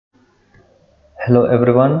Hello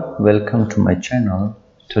everyone, welcome to my channel.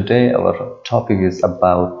 Today our topic is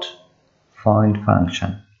about find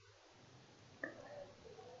function.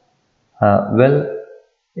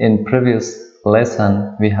 In previous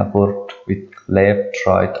lesson we have worked with left,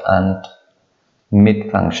 right and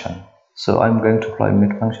mid function. So I'm going to apply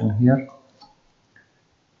mid function here.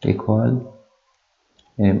 Equal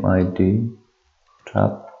mid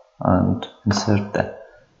tab and insert the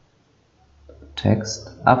text.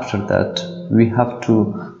 After that we have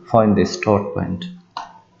to find the start point.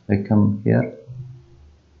 I come here,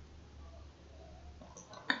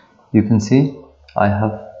 you can see I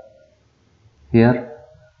have here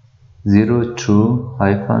 02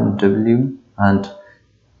 hyphen W and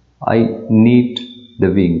I need the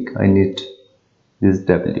wing, I need this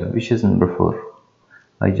W which is number 4.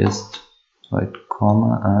 I just write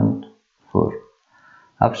comma and 4.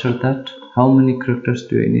 After that, how many characters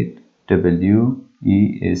do I need? W,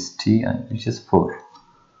 E, S, T and which is 4,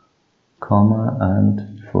 comma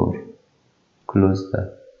and 4. Close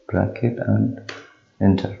the bracket and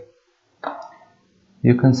enter.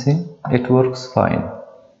 You can see it works fine.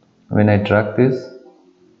 When I drag this,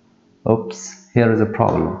 oops, here is a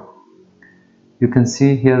problem. You can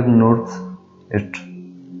see here north,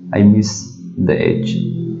 I miss the edge.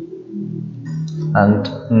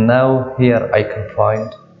 And now here I can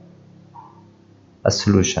find a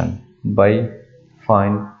solution by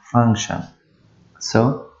find function.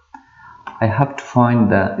 So I have to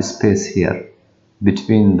find the space here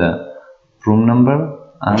between the room number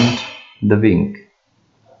and the wing.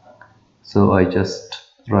 So I just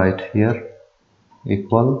write here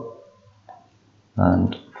equal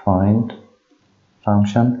and find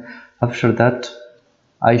function. After that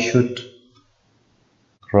I should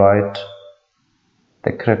write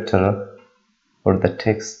the character or the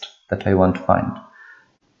text that I want to find.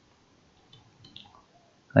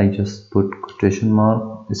 I just put quotation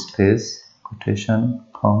mark, space, quotation,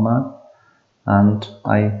 comma, and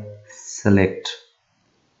I select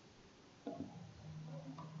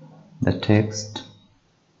the text,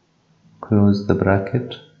 close the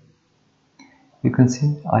bracket. You can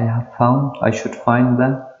see I should find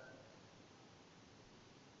the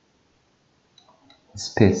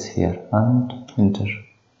space here and enter.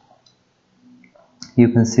 You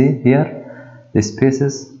can see here the space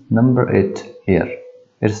is number 8 here.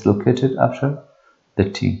 It is located after the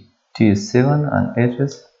T. T is 7 and 8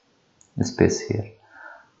 is space here.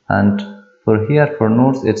 And for here, for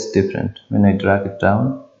north, it's different. When I drag it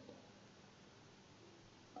down,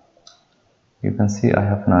 you can see I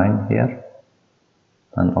have 9 here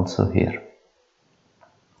and also here.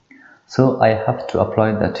 So I have to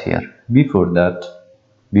apply that here. Before that,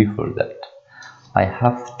 I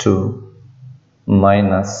have to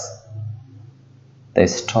minus the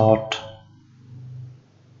start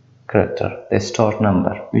character, the start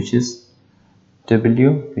number, which is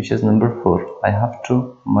W, which is number 4. I have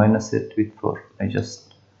to minus it with 4. I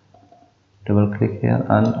just double click here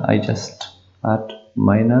and I just add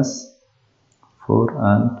minus 4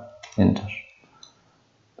 and enter.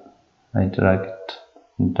 I drag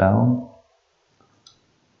it down.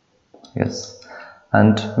 Yes.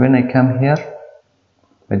 And when I come here,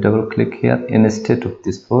 I double click here. Instead of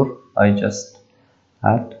this 4, I just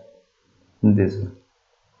add this one.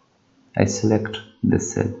 I select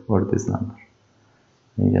this cell or this number.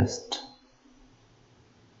 I just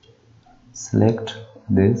select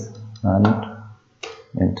this and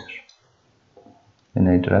enter. When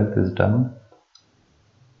I drag this down,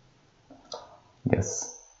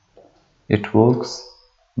 yes, it works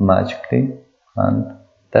magically, and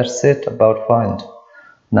that's it about find.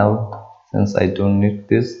 Now, since I don't need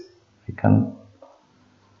this, I can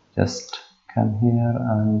just come here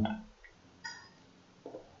and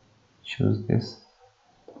choose this.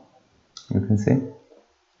 You can see.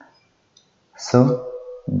 So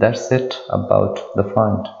that's it about the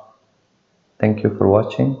find. Thank you for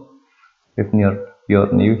watching. If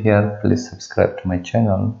you're new here, please subscribe to my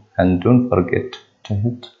channel and don't forget to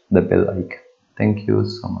hit the bell icon. Thank you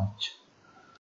so much.